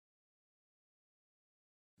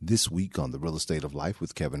This week on The Real Estate of Life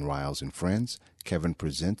with Kevin Riles and Friends, Kevin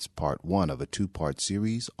presents part one of a two-part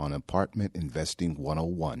series on Apartment Investing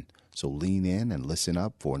 101. So lean in and listen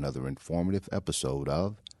up for another informative episode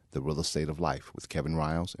of The Real Estate of Life with Kevin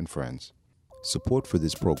Riles and Friends. Support for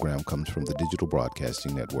this program comes from the Digital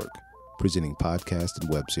Broadcasting Network, presenting podcasts and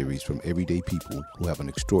web series from everyday people who have an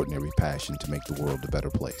extraordinary passion to make the world a better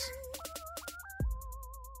place.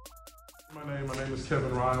 My name is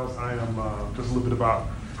Kevin Riles. I am just a little bit about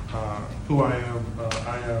who I am.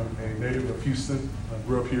 I am a native of Houston. I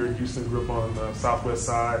grew up here in Houston, grew up on the southwest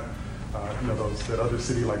side. That other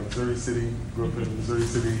city like Missouri City. Grew up in Missouri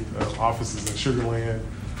City, offices in Sugar Land.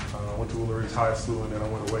 Went to Woodland Ridge High School, and then I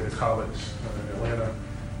went away to college in Atlanta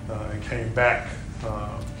and came back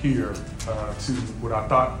here to what I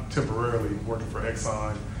thought temporarily working for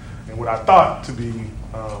Exxon, and what I thought to be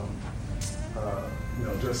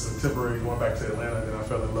just a temporary going back to Atlanta. And then I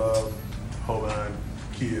fell in love. Hold on,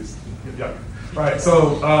 kids. Yeah. Right.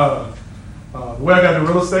 So the way I got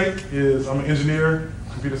into real estate is I'm an engineer,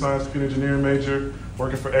 computer science, computer engineering major,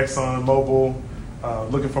 working for Exxon Mobil,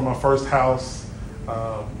 looking for my first house.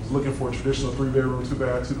 Was looking for a traditional 3-bedroom,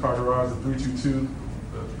 2-bath, 2-car garage, a 322.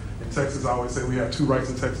 In Texas, I always say we have two rights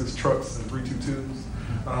in Texas, trucks and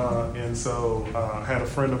 322s. And so I had a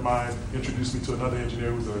friend of mine introduce me to another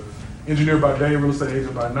engineer who's an engineer by day, real estate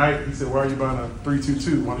agent by night. He said, "Why are you buying a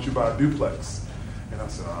 322? Why don't you buy a duplex?" And I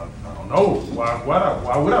said, I don't know. Why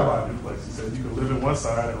would I buy a duplex? He said, "You can live in one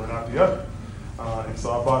side and rent out the other." And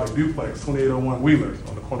so I bought a duplex, 2801 Wheeler,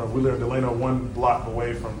 on the corner of Wheeler and Delano, one block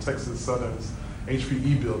away from Texas Southern's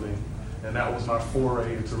HPE building. And that was my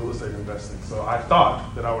foray into real estate investing. So I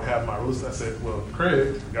thought that I would have my real estate. I said, well,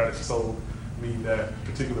 Craig, the guy that sold me that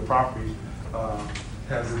particular property,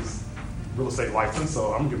 has his real estate license,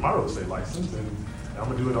 so I'm gonna get my real estate license, and I'm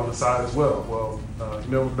gonna do it on the side as well. Well, you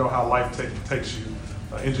never know how life takes you.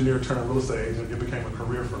 Engineer turned real estate agent, it became a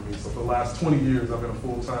career for me. So for the last 20 years, I've been a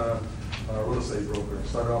full-time real estate broker.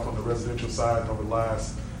 Started off on the residential side, and over the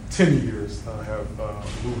last 10 years, have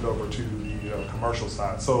moved over to the commercial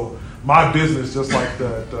side. So my business, just like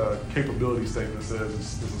the capability statement says,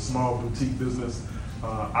 is a small boutique business.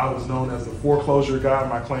 I was known as the foreclosure guy.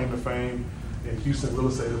 My claim to fame in Houston real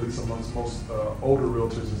estate, at least amongst most older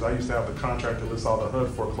realtors, is I used to have the contract to list all the HUD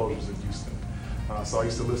foreclosures in Houston. So I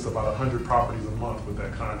used to list about 100 properties a month with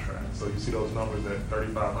that contract. So you see those numbers, that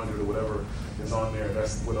 3,500 or whatever is on there,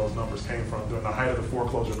 that's where those numbers came from. During the height of the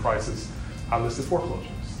foreclosure crisis, I listed foreclosures.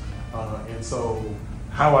 And so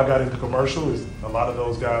how I got into commercial is a lot of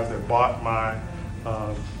those guys that bought my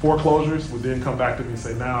foreclosures would then come back to me and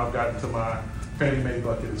say, now I've gotten to my Fannie Mae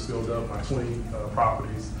bucket is filled up, my 20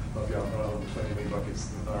 properties. I don't know if y'all know what Fannie Mae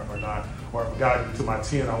buckets or not. Or if I got into my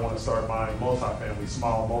 10, I want to start buying multifamily,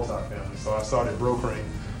 small multifamily. So I started brokering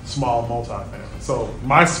small multifamily. So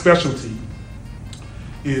my specialty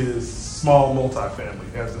is small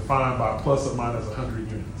multifamily, as defined by plus or minus 100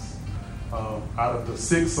 units. Out of the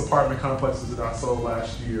 6 apartment complexes that I sold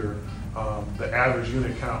last year, the average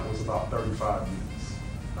unit count was about 35 units.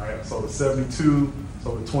 All right, so the 72,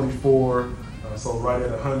 so the 24, so right at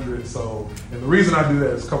 100. So, and the reason I do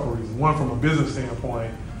that is a couple of reasons. One, from a business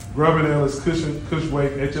standpoint, Grubb & Ellis,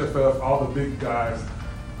 Cushwake, HFF, all the big guys,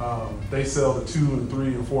 they sell the 2 and 3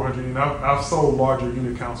 and 400. And I've sold larger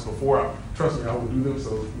unit counts before. Trust me, I will do them.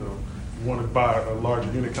 So, if you want to buy a larger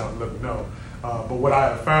unit count, let me know. But what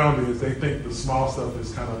I have found is they think the small stuff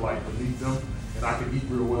is kind of like beneath them, and I can eat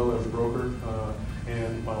real well as a broker.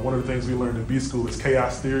 And one of the things we learned in B school is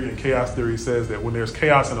chaos theory, and chaos theory says that when there's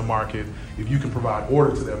chaos in a market, if you can provide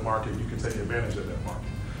order to that market, you can take advantage of that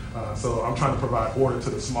market. So I'm trying to provide order to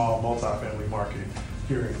the small multifamily market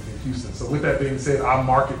here in Houston. So with that being said, I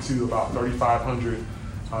market to about 3,500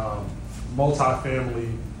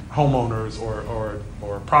 multifamily homeowners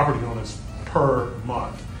or property owners per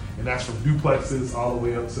month. And that's from duplexes all the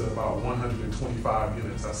way up to about 125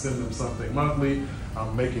 units. I send them something monthly.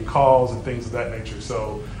 I'm making calls and things of that nature.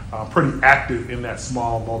 So I'm pretty active in that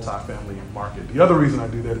small multifamily market. The other reason I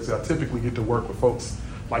do that is I typically get to work with folks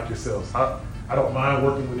like yourselves. I don't mind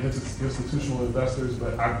working with institutional investors,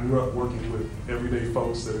 but I grew up working with everyday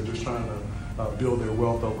folks that are just trying to build their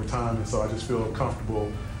wealth over time. And so I just feel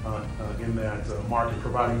comfortable in that market,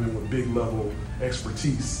 providing them with big level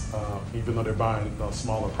expertise, even though they're buying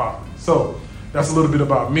smaller properties. So that's a little bit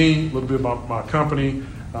about me, a little bit about my company.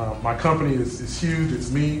 My company is huge.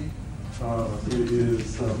 It's me. It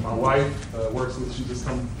is my wife works with. She just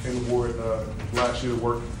came aboard last year to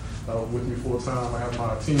work with me full time. I have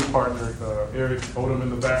my team partner Eric Odom in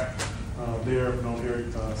the back there. I've known Eric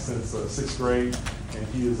since 6th grade, and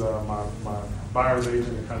he is my buyer's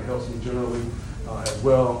agent and kind of helps me generally. as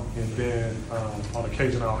well. And then on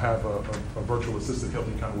occasion, I'll have a virtual assistant help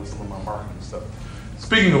me kind of with some of my marketing stuff.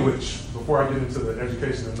 Speaking of which, before I get into the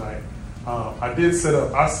education tonight, I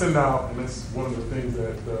send out, and that's one of the things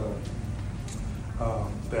that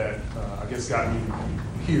I guess got me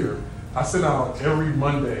here. I send out every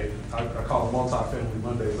Monday, I call it Multifamily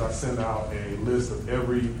Mondays. I send out a list of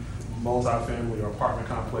every multifamily or apartment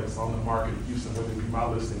complex on the market in Houston, whether it be my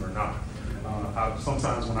listing or not.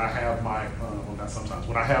 Sometimes when I have my,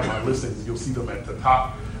 when I have my listings, you'll see them at the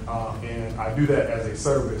top, and I do that as a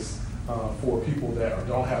service for people that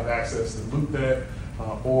don't have access to LoopNet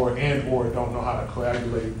or don't know how to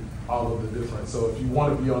coagulate all of the different. So if you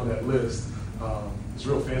want to be on that list, it's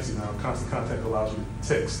real fancy now. Constant Contact allows you to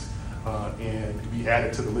text and be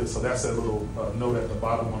added to the list. So that's that little note at the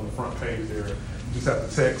bottom on the front page there. You just have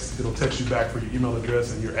to text. It'll text you back for your email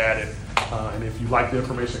address and you're added. And if you like the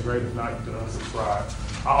information, great. If not, you can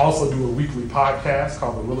unsubscribe. I also do a weekly podcast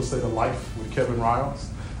called The Real Estate of Life with Kevin Riles.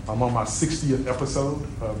 I'm on my 60th episode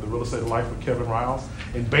of The Real Estate of Life with Kevin Riles.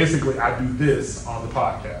 And basically, I do this on the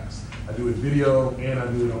podcast. I do it video and I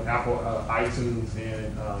do it on Apple, iTunes,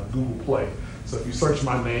 and Google Play. So if you search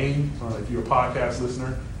my name, if you're a podcast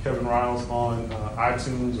listener, Kevin Riles on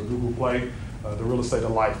iTunes or Google Play, The Real Estate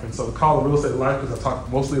of Life. And so to call it Real Estate of Life because I talk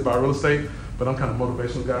mostly about real estate, but I'm kind of a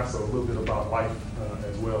motivational guy, so a little bit about life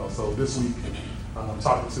as well. So this week, I'm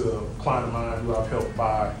talking to a client of mine who I've helped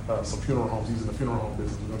buy some funeral homes. He's in the funeral home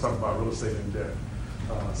business. We're going to talk about real estate and debt.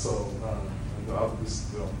 I'm a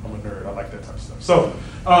nerd. I like that type of stuff. So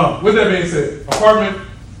with that being said, Apartment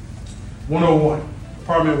 101.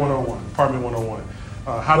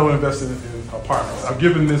 How to invest in apartments. I've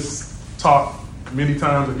given this talk many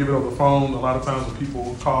times. I give it over the phone a lot of times when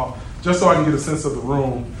people call, just so I can get a sense of the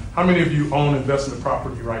room. How many of you own investment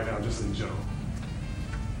property right now, just in general?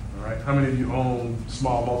 All right. How many of you own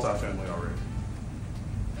small multifamily already?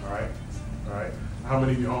 All right. How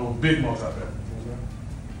many of you own big multifamily?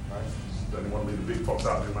 All right. Doesn't want to leave the big folks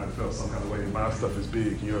out there. Might have felt some kind of way. My stuff is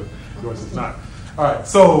big. Yours is not. All right.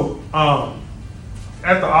 So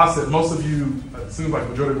at the outset, most of you, it seems like the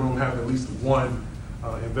majority of the room have at least one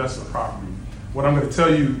investment property. What I'm going to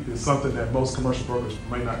tell you is something that most commercial brokers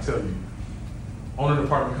may not tell you. Owning an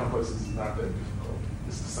apartment complex is not that difficult.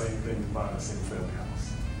 It's the same thing as buying a single family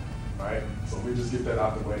house. Right? So we just get that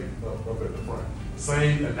out the way up at the front. The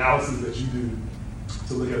same analysis that you do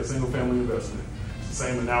to look at a single family investment, it's the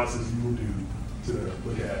same analysis you will do to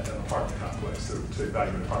look at an apartment complex, to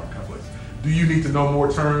evaluate an apartment complex. Do you need to know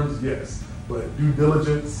more terms? Yes. But due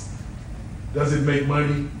diligence, does it make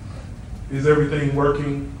money? Is everything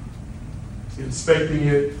working? Inspecting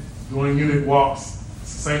it, doing unit walks,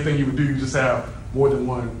 it's the same thing you would do, you just have more than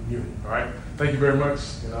one unit, all right? Thank you very much,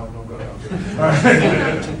 and I'm going to help you.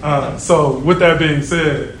 All right. So with that being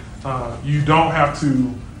said, you don't have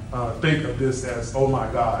to think of this as, oh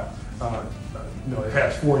my God, it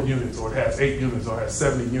has 4 units, or it has 8 units, or it has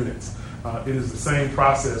 70 units. It is the same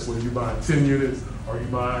process whether you're buying 10 units or you're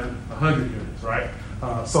buying 100 units, right?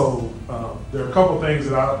 So there are a couple things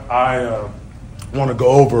that I want to go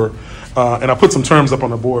over, and I put some terms up on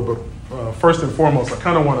the board, but first and foremost, I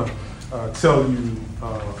kind of want to tell you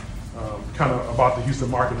kind of about the Houston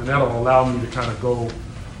market, and that'll allow me to kind of go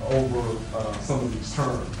over some of these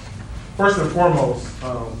terms. First and foremost,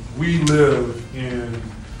 we live in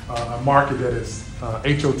a market that is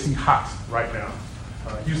HOT hot right now.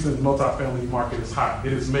 Houston's multifamily market is hot.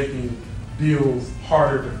 It is making deals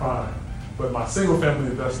harder to find. But my single family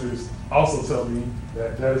investors also tell me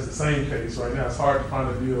that that is the same case. Right now it's hard to find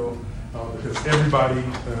a deal because everybody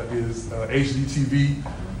is HGTV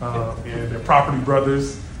and they're Property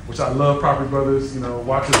Brothers, which I love Property Brothers,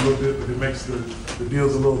 watch it a little bit, but it makes the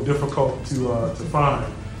deals a little difficult to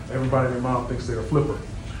find. Everybody in their mouth thinks they're a flipper.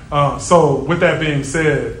 So with that being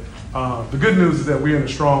said, the good news is that we're in a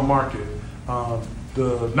strong market.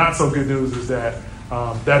 The not so good news is that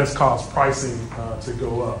that has caused pricing to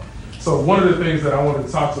go up. So one of the things that I wanted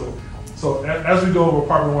to talk to, so as we go over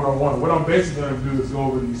Apartment 101, what I'm basically going to do is go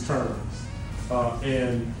over these terms.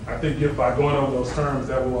 And I think by going over those terms,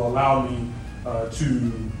 that will allow me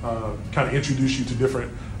to kind of introduce you to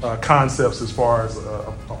different concepts as far as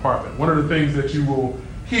apartment. One of the things that you will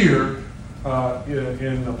hear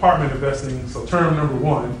in apartment investing, so term number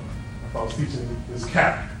 1, if I was teaching, is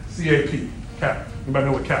CAP, C-A-P, CAP. Anybody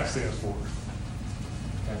know what CAP stands for?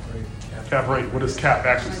 Cap rate. What does CAP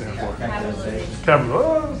actually stand for?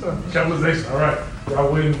 Capitalization. All right. I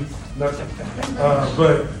win nothing.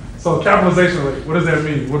 So capitalization rate. What does that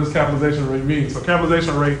mean? What does capitalization rate mean? So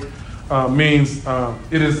capitalization rate means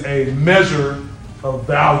it is a measure of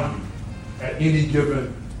value at any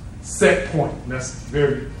given set point. And that's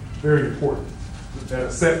very, very important. at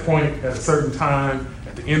a set point at a certain time,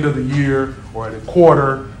 at the end of the year, or at a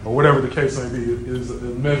quarter, or whatever the case may be, is a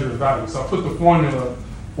measure of value. So I put the formula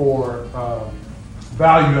for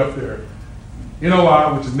value up there.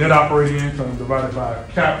 NOI, which is net operating income, divided by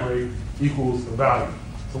cap rate equals the value.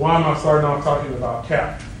 So why am I starting off talking about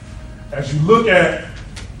cap? As you look at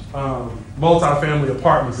multifamily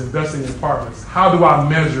apartments, investing in apartments, how do I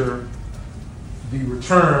measure the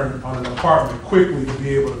return on an apartment quickly to be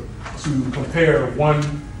able to compare one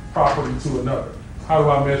property to another? How do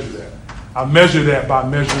I measure that? I measure that by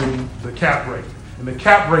measuring the cap rate. And the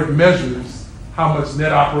cap rate measures how much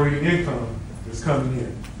net operating income is coming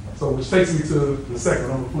in. So which takes me to the second.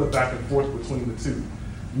 I'm going to flip back and forth between the two.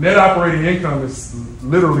 Net operating income is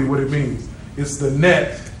literally what it means. It's the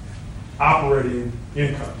net operating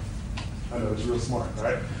income. I know, it's real smart,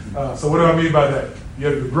 right? So what do I mean by that? You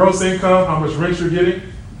have your gross income, how much rent you're getting,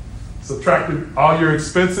 subtracted all your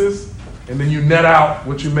expenses, and then you net out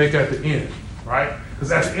what you make at the end, right?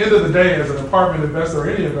 Because at the end of the day, as an apartment investor or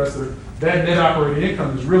any investor, that net operating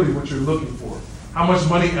income is really what you're looking for. How much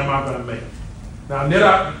money am I going to make?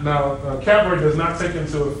 Now, cap rate does not take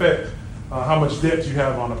into effect how much debt you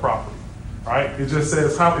have on the property, right? It just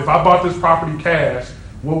says, if I bought this property cash,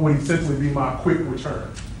 what would essentially be my quick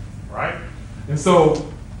return, right? And so,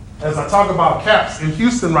 as I talk about caps in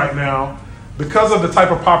Houston right now, because of the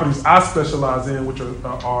type of properties I specialize in, which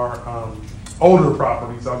are older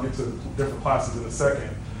properties, I'll get to different classes in a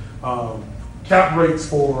second, cap rates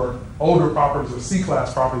for older properties or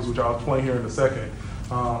C-class properties, which I'll explain here in a second,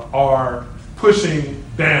 are pushing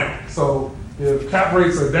down. So if cap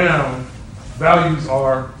rates are down, values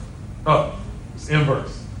are up. It's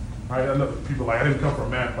inverse. Right? I know people I didn't come from a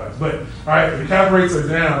math class, but all right, if the cap rates are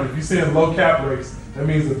down, if you're seeing low cap rates, that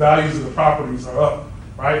means the values of the properties are up.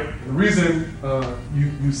 Right? And the reason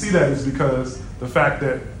you see that is because the fact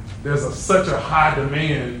that there's such a high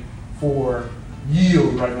demand for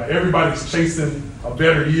yield right now. Everybody's chasing a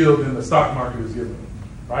better yield than the stock market is giving them.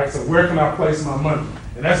 Right? So where can I place my money?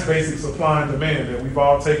 And that's basic supply and demand that we've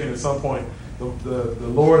all taken at some point. The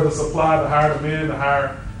lower the supply, the higher demand, the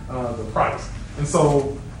higher the price. And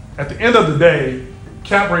so at the end of the day,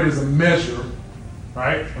 cap rate is a measure,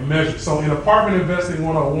 right? A measure. So in Apartment Investing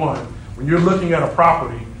 101, when you're looking at a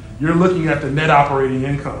property, you're looking at the net operating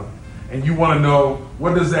income. And you want to know,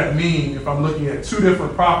 what does that mean if I'm looking at two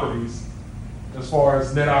different properties as far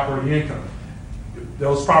as net operating income?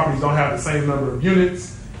 Those properties don't have the same number of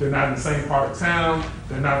units, they're not in the same part of town,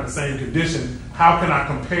 they're not in the same condition. How can I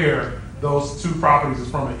compare those two properties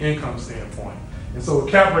from an income standpoint? And so what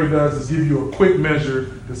cap rate does is give you a quick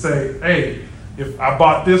measure to say, hey, if I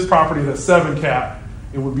bought this property at a 7 cap,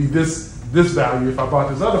 it would be this value. If I bought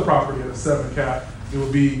this other property at a 7 cap, it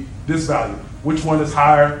would be this value. Which one is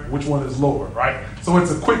higher, which one is lower, right? So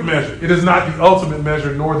it's a quick measure. It is not the ultimate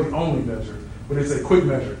measure nor the only measure, but it's a quick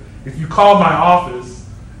measure. If you call my office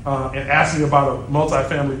and ask me about a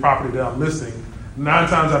multifamily property that I'm listing, 9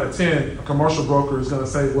 times out of 10, a commercial broker is going to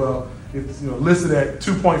say, well, it's listed at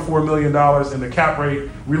 $2.4 million and the cap rate,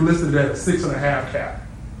 we listed it at a 6.5 cap.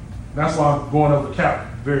 That's why I'm going over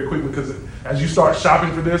cap very quickly, because as you start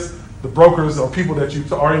shopping for this, the brokers or people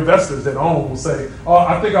that are investors that own will say, oh,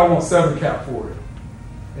 I think I want 7 cap for it.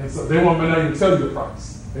 And so they won't not even tell you the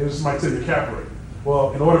price. They just might tell you the cap rate.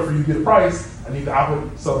 Well, in order for you to get a price, I need to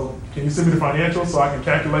operate. So can you send me the financials so I can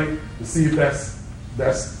calculate to see if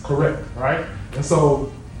that's correct, right? And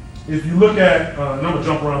so if you look at, and I'm gonna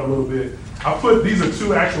jump around a little bit, these are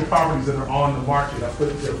 2 actual properties that are on the market. I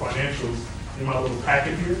put their financials in my little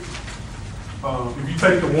packet here. If you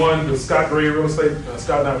take the Scott Gray Real Estate,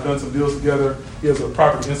 Scott and I have done some deals together. He has a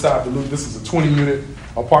property inside the loop. This is a 20-unit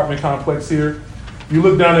apartment complex here. You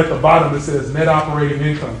look down at the bottom, it says net operating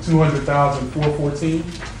income, $200,414.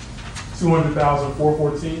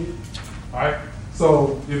 $200,414. All right.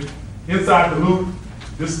 So if inside the loop,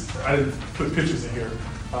 I didn't put pictures in here,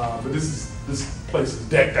 but this place is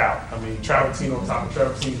decked out. I mean, travertine on top of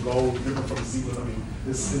travertine, gold, different from the ceiling. I mean,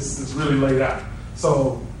 it's really laid out.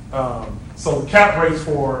 So cap rates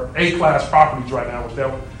for A-class properties right now, which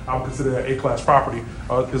I would consider an A-class property,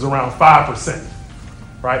 is around 5%,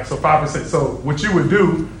 right? So 5%. So what you would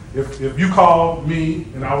do, if you call me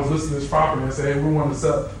and I was listing this property and say, hey, we want to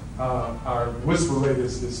sell, our whisper rate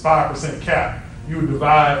is 5% cap, you would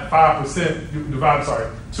divide 5%, you can divide,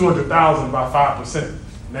 200,000 by 5%, and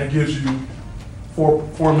that gives you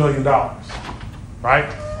 $4 million,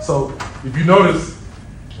 right? So if you notice,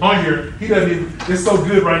 on here, he doesn't even, it's so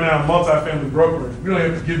good right now in multifamily brokering, we don't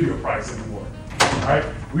have to give you a price anymore, right?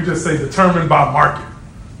 We just say determined by market.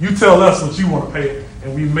 You tell us what you want to pay,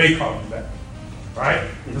 and we may call you that, right?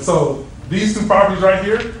 And so these two properties right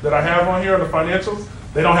here that I have on here on the financials,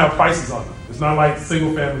 they don't have prices on them. It's not like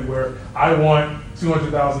single family where I want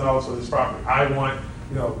 $200,000 for this property. I want,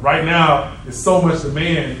 right now it's so much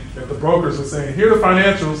demand that the brokers are saying, here are the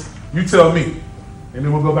financials, you tell me. And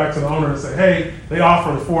then we'll go back to the owner and say, hey, they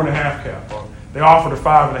offer a 4.5 cap, or they offer the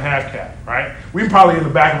 5.5 cap, right? We probably in the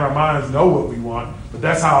back of our minds know what we want, but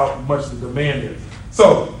that's how much the demand is.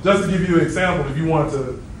 So just to give you an example, if you want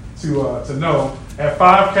to know, at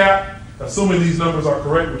 5 cap, assuming these numbers are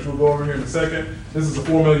correct, which we'll go over here in a second, this is a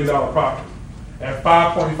 $4 million property. At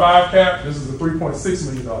 5.5 cap, this is a $3.6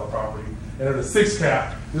 million property. And at a 6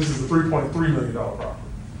 cap, this is a $3.3 million property.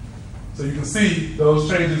 So you can see those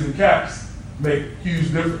changes in caps make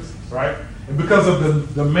huge differences, right? And because of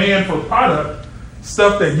the demand for product,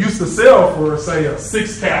 stuff that used to sell for, say, a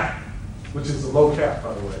 6 cap, which is a low cap,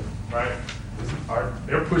 by the way, right?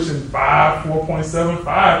 They're pushing 4.75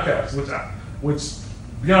 caps, which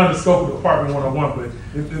beyond the scope of Apartment 101, but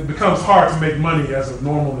it becomes hard to make money as a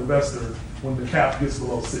normal investor when the cap gets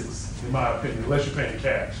below 6, in my opinion, unless you're paying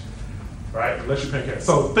cash, right? Unless you're paying cash.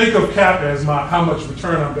 So think of cap as how much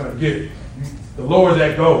return I'm going to get. The lower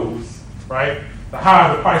that goes, right, the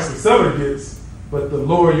higher the price the seller gets, but the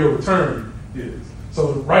lower your return is.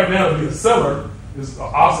 So right now, to be a seller is an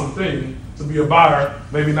awesome thing. To be a buyer,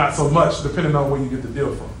 maybe not so much, depending on where you get the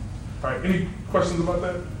deal from. All right, any questions about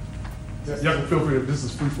that? Y'all can feel free, this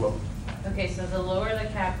is free flow. Okay, so the lower the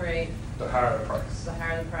cap rate, the higher the price. The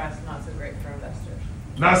higher the price, not so great for investors.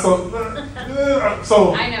 Not so,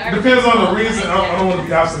 so I know, depends on the reason. I don't want to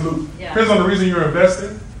be absolute. Yeah. Depends on the reason you're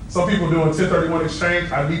investing. Some people doing 1031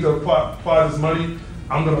 exchange. I need to apply this money.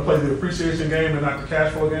 I'm going to play the appreciation game and not the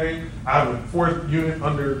cash flow game. I have a 4th unit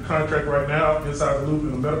under contract right now inside the loop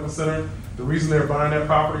in the medical center. The reason they're buying that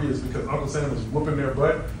property is because Uncle Sam is whooping their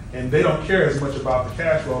butt, and they don't care as much about the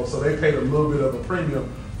cash flow, so they paid a little bit of a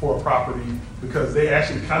premium for a property because they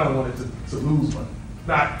actually kind of wanted to lose money.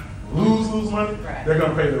 Not lose money, right. They're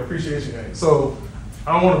going to pay the appreciation game. So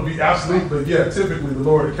I don't want to be absolute, but yeah, typically the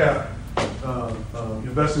lower the cap,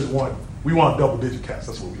 investors we want double-digit caps.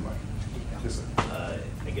 That's what we like. Yes, sir.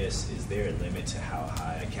 I guess, is there a limit to how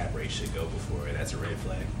high a cap rate should go before that's a red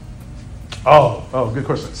flag? Oh, good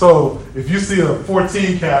question. So if you see a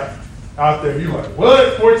 14 cap out there, you're like,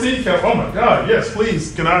 what? 14 cap? Oh my God, yes,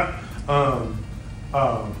 please. Can I,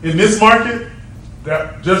 in this market,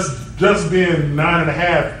 that just being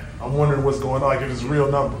 9.5, I'm wondering what's going on, like if it's real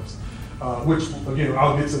numbers. Which, again,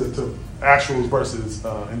 I'll get to actuals versus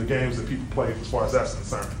in the games that people play as far as that's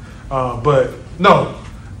concerned. But no,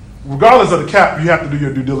 regardless of the cap, you have to do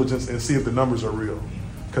your due diligence and see if the numbers are real.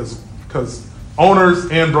 Because owners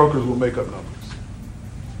and brokers will make up numbers.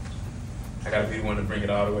 I got to be the one to bring it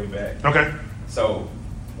all the way back. Okay. So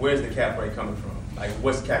where's the cap rate coming from? Like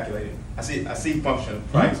what's calculated? I see function of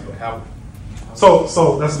price, but how?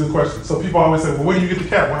 So that's a good question. So people always say, well, where do you get the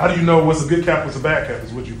cap? Well, how do you know what's a good cap, what's a bad cap,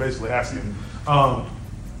 is what you're basically asking.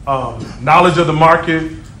 Knowledge of the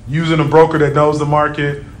market, using a broker that knows the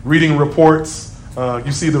market, reading reports.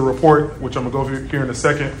 You see the report, which I'm going to go over here in a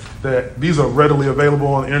second, that these are readily available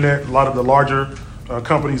on the internet. A lot of the larger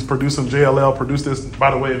companies produce them. JLL produced this.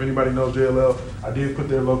 By the way, if anybody knows JLL, I did put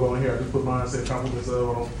their logo on here. I just put mine and said compliments of.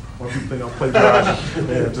 I don't want people to think I'm plagiarizing.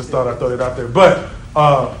 Yeah, just thought I'd throw it out there. But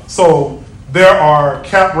so there are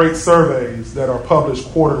cap rate surveys that are published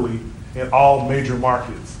quarterly in all major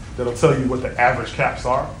markets that'll tell you what the average caps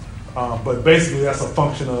are. But basically, that's a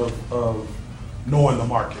function of knowing the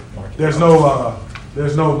market. There's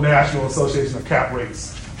no National Association of Cap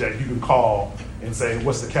Rates that you can call and say,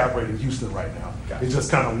 what's the cap rate in Houston right now? Gotcha. It's just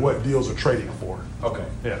kind of what deals are trading for. Okay.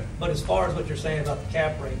 Yeah. But as far as what you're saying about the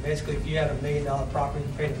cap rate, basically if you had $1 million property,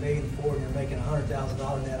 you paid $1 million for it, and you're making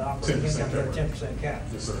 $100,000 net operating 10% income, you're cap at 10% cap.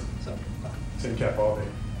 Yes, sir. So, 10 cap all day.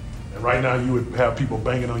 And right now you would have people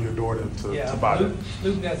banging on your door to buy it.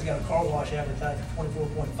 Luke has got a car wash advertised at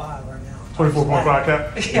 24.5 right now. 24.5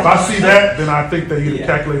 cap. If I see that, then I think they either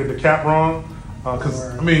calculated the cap wrong.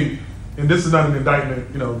 Because, I mean, and this is not an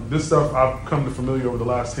indictment, this stuff I've come to familiar over the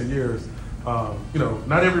last 10 years.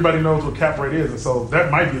 Not everybody knows what cap rate is. And so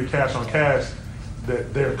that might be a cash on cash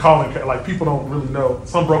that they're calling, like people don't really know.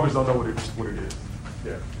 Some brokers don't know what it is.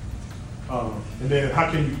 Yeah. And then how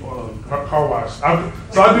can you, car wash? I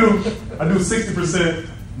do 60%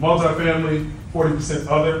 multifamily, 40%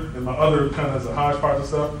 other, and my other kind of is a hodgepodge of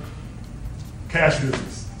stuff. Cash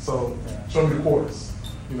business. So show me the quarters.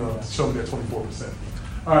 Show me that 24%.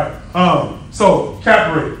 All right. So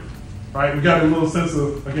cap rate. Right. We got a little sense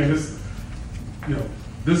of, again,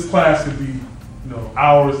 this class could be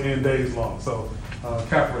hours and days long. So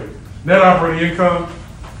cap rate. Net operating income.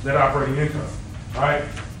 All right.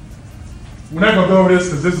 we're not going to go over this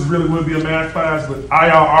because this is really would be a math class, but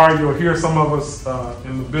IRR, you'll hear some of us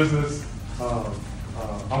in the business.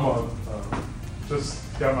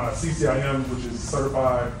 Just got my CCIM, which is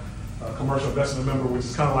Certified Commercial Investment Member, which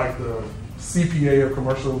is kind of like the CPA of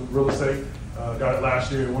commercial real estate. Got it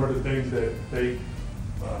last year, and one of the things that they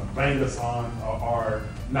banged us on are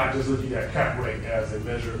not just looking at cap rate as a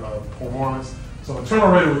measure of performance. So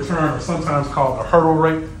internal rate of return, or sometimes called the hurdle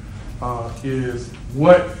rate, is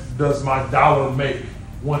what does my dollar make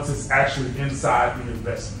once it's actually inside the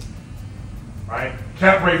investment, right?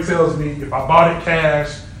 Cap rate tells me if I bought it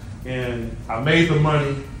cash and I made the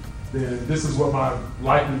money, then this is what my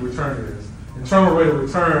likely return is. Internal rate of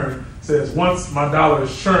return says once my dollar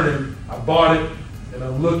is churning, I bought it and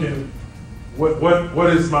I'm looking,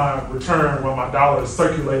 what is my return when my dollar is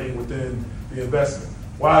circulating within the investment?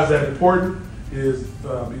 Why is that important? Is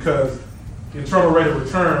because internal rate of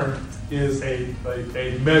return is a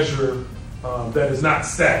measure that is not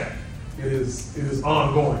static. It is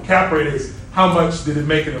ongoing. Cap rate is how much did it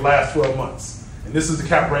make in the last 12 months. And this is the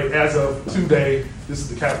cap rate as of today. This is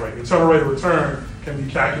the cap rate. Internal rate of return can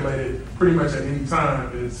be calculated pretty much at any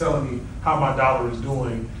time. And it's telling me how my dollar is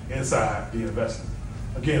doing inside the investment.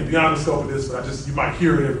 Again, beyond the scope of this, but you might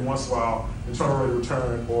hear it every once in a while, internal rate of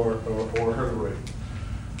return or hurdle rate.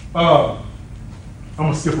 I'm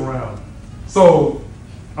gonna skip around. So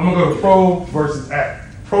I'm gonna go to pro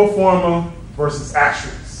forma versus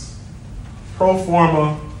actuals. Pro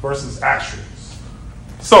forma versus actuals.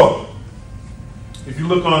 So if you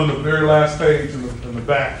look on the very last page in the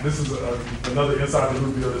back, this is another inside the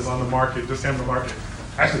loop deal that's on the market, just came to the market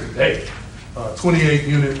actually today. 28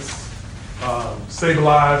 units,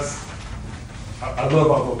 stabilized. I love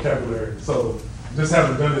our vocabulary, so just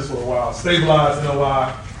haven't done this for a while. Stabilized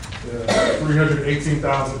NOI,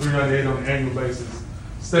 318,308 on an annual basis.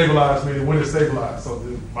 Stabilized meaning when it's stabilized. So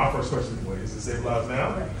my first question is, is it stabilized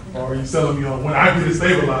now? Or are you selling me on when I get it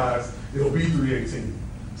stabilized, it'll be 318?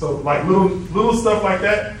 So like little stuff like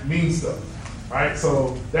that means stuff, right?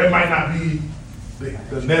 So that might not be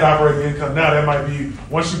the net operating income now. That might be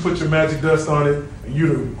once you put your magic dust on it and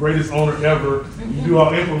you're the greatest owner ever, you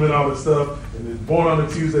implement all this stuff, and it's born on a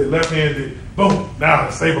Tuesday, left-handed, boom, now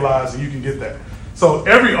it's stabilized and you can get that. So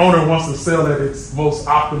every owner wants to sell at its most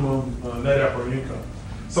optimum net operating income.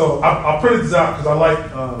 So I'll print this out because I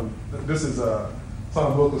like, this is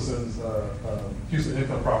Tom Wilkinson's Houston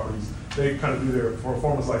Income Properties. They kind of do their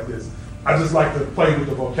performance like this. I just like to play with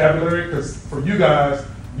the vocabulary because for you guys,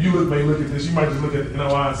 you may look at this, you might just look at the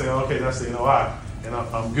NOI and say, oh, okay, that's the NOI, and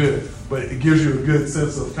I'm good. But it gives you a good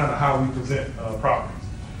sense of kind of how we present properties.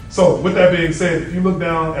 So with that being said, if you look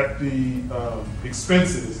down at the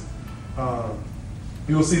expenses,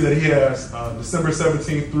 you'll see that he has December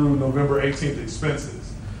 17th through November 18th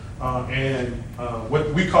expenses.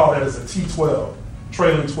 What we call that is a T12,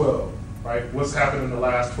 trailing 12, right? What's happened in the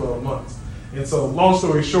last 12 months. And so long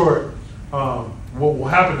story short, what will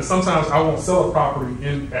happen is sometimes I won't sell a property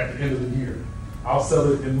at the end of the year. I'll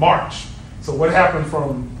sell it in March. So what happened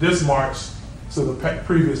from this March to the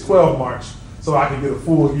previous 12 March, so I can get a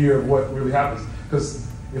full year of what really happens. Because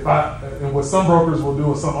and what some brokers will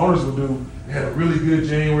do and some owners will do, they had a really good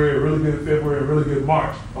January, a really good February, a really good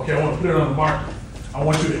March. Okay, I want to put it on the market. I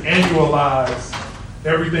want you to annualize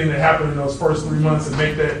everything that happened in those first 3 months and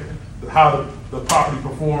make that how the property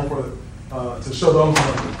performed to show those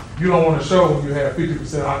numbers. You don't want to show when you have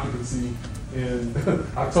 50% occupancy in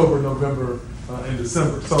October, November, and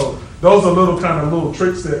December. So those are little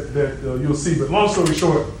tricks that you'll see. But long story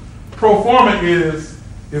short, pro forma is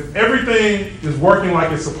if everything is working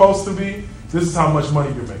like it's supposed to be, this is how much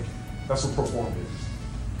money you're making. That's what pro forma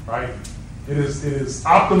is, right? It is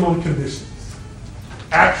optimum conditions.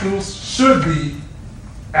 Actuals should be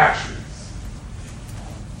actuals.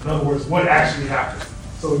 In other words, what actually happened.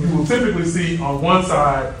 So you will typically see on one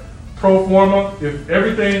side, pro forma, if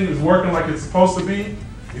everything is working like it's supposed to be,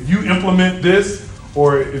 if you implement this,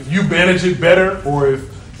 or if you manage it better, or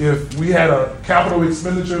if we had a capital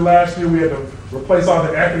expenditure last year, we had to replace all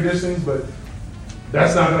the air conditionings, but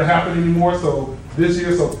that's not going to happen anymore. So this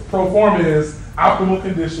year, pro forma is optimal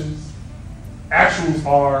conditions, actuals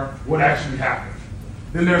are what actually happened.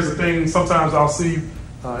 Then there's a thing, sometimes I'll see,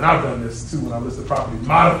 and I've done this too when I list the property,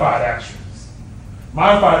 modified actuals.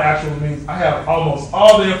 Modified actual means I have almost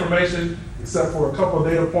all the information except for a couple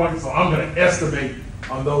of data points, so I'm going to estimate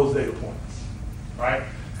on those data points, right?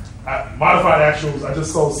 Modified actuals, I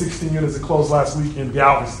just sold 16 units that closed last week in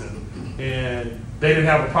Galveston, and they didn't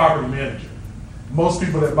have a property manager. Most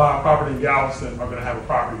people that buy a property in Galveston are going to have a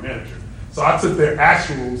property manager. So I took their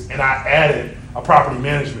actuals and I added a property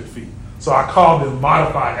management fee. So I called them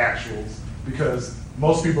modified actuals because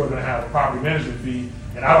most people are going to have a property management fee,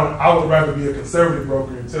 and I would rather be a conservative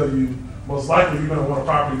broker and tell you most likely you're going to want a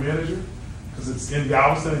property manager because it's in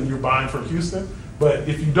Galveston and you're buying from Houston. But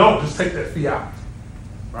if you don't, just take that fee out,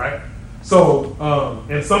 right? So,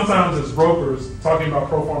 and sometimes as brokers, talking about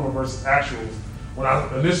pro forma versus actuals, when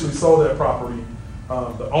I initially sold that property,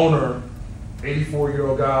 the owner,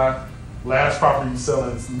 84-year-old guy, last property he's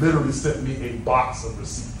selling, literally sent me a box of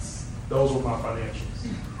receipts. Those were my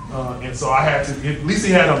financials. And so I had to, at least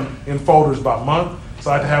he had them in folders by month,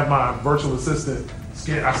 so I had to have my virtual assistant,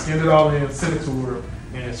 I scanned it all in, sent it to her,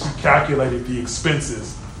 and she calculated the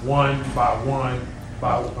expenses one by one,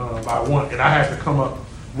 and I had to come up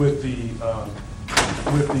with the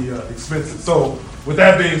expenses. So with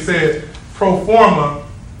that being said, pro forma,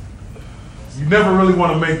 you never really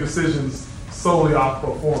want to make decisions solely off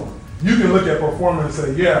pro forma. You can look at pro forma and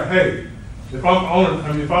say, yeah, hey, if I own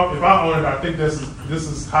it, I think this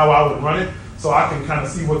is how I would run it, so I can kind of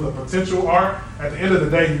see what the potential are. At the end of the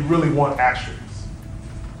day, you really want actuals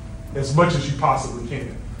as much as you possibly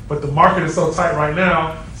can. But the market is so tight right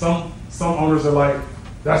now, some owners are like,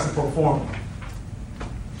 that's the pro forma.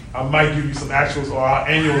 I might give you some actuals, or I'll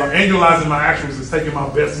annualizing my actuals is taking my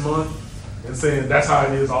best month and saying that's how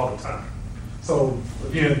it is all the time. So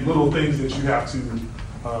again, little things that you have to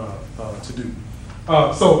do.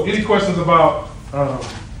 So any questions about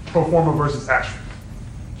pro forma versus actual?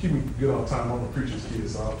 Keep me good on time. I'm a preacher's kid,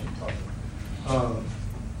 so I'll keep talking.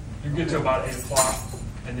 You get to about 8 o'clock,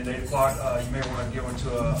 and then 8 o'clock, you may want to go into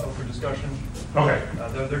an open discussion. Okay.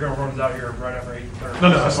 They're going to run us out here right after 8:30. No,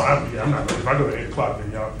 that's fine. I'm not. If I go to 8 o'clock,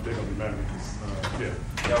 then they're gonna be mad at me. Yeah,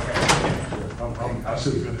 okay. I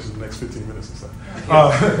should have finished in the next 15 minutes or so.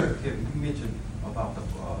 You mentioned about the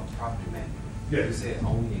property manager. Yeah. You said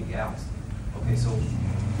only in Galveston. Okay, so.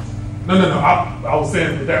 No. I was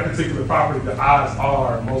saying with that particular property, the odds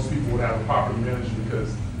are most people would have a property manager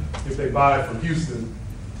because if they buy it from Houston,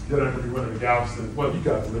 they're not going to be running to Galveston. Well, you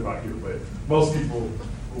guys live out here, but most people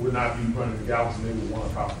would not be running to Galveston. They would want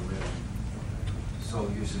a property manager. So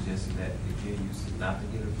you're suggesting that if you're used not to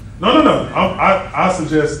get a... No. I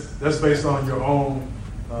suggest that's based on your own,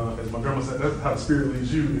 as my grandma said, that's how the spirit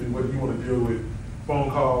leads you and what you want to deal with, phone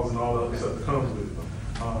calls and all the other stuff that comes with it.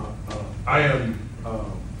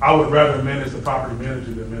 I would rather manage the property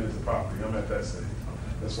manager than manage the property. I'm at that stage.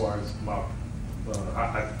 As far as my,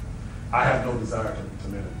 I have no desire to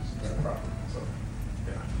manage that property. So,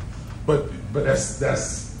 yeah. But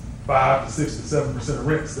that's 5 to 6 to 7% of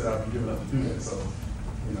rents that I've been giving up to do that. So,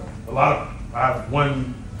 I have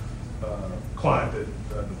one client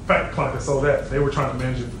that client that sold that. They were trying to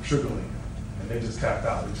manage it from Sugar Land, and they just tapped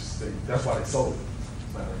out. That's why they sold it.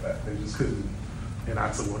 As a matter of fact, they just couldn't. And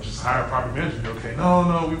I said, well, just hire a property manager. Okay,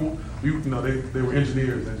 no, we they were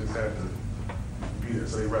engineers and just had to be there,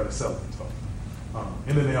 so they'd rather sell it. So,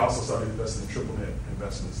 and then they also started investing in triple net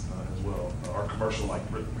investments as well, or commercial like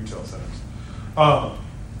retail centers.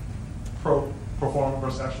 Pro forma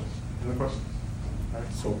versus actuals. Any questions? All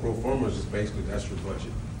right. So pro forma is just basically that's your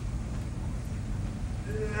budget.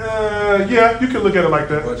 Yeah, you can look at it like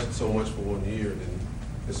that. Budget so much for 1 year, then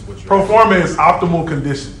this is what you're. Pro forma is optimal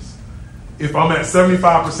conditions. If I'm at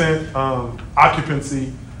 75%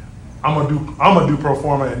 occupancy, I'm gonna do pro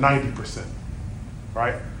forma at 90%,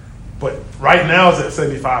 right? But right now it's at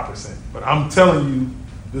 75%. But I'm telling you,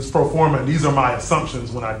 this pro forma, and these are my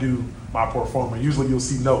assumptions when I do my pro forma. Usually you'll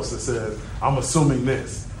see notes that says, I'm assuming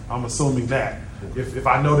this, I'm assuming that. If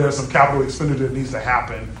I know there's some capital expenditure that needs to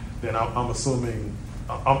happen, then I'm assuming,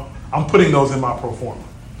 I'm putting those in my pro forma.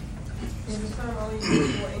 Is this firm only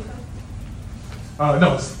used for income?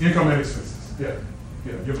 No, it's income and expenses. Yeah.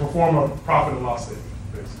 Your pro forma profit and loss statement,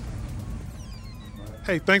 basically.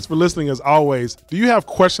 Hey, thanks for listening as always. Do you have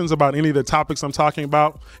questions about any of the topics I'm talking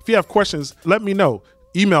about? If you have questions, let me know.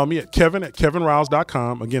 Email me at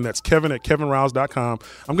kevin@kevinriles.com. Again, that's kevin@kevinriles.com.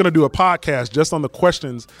 I'm going to do a podcast just on the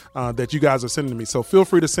questions that you guys are sending to me. So feel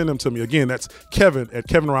free to send them to me. Again, that's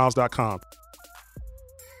kevin@kevinriles.com.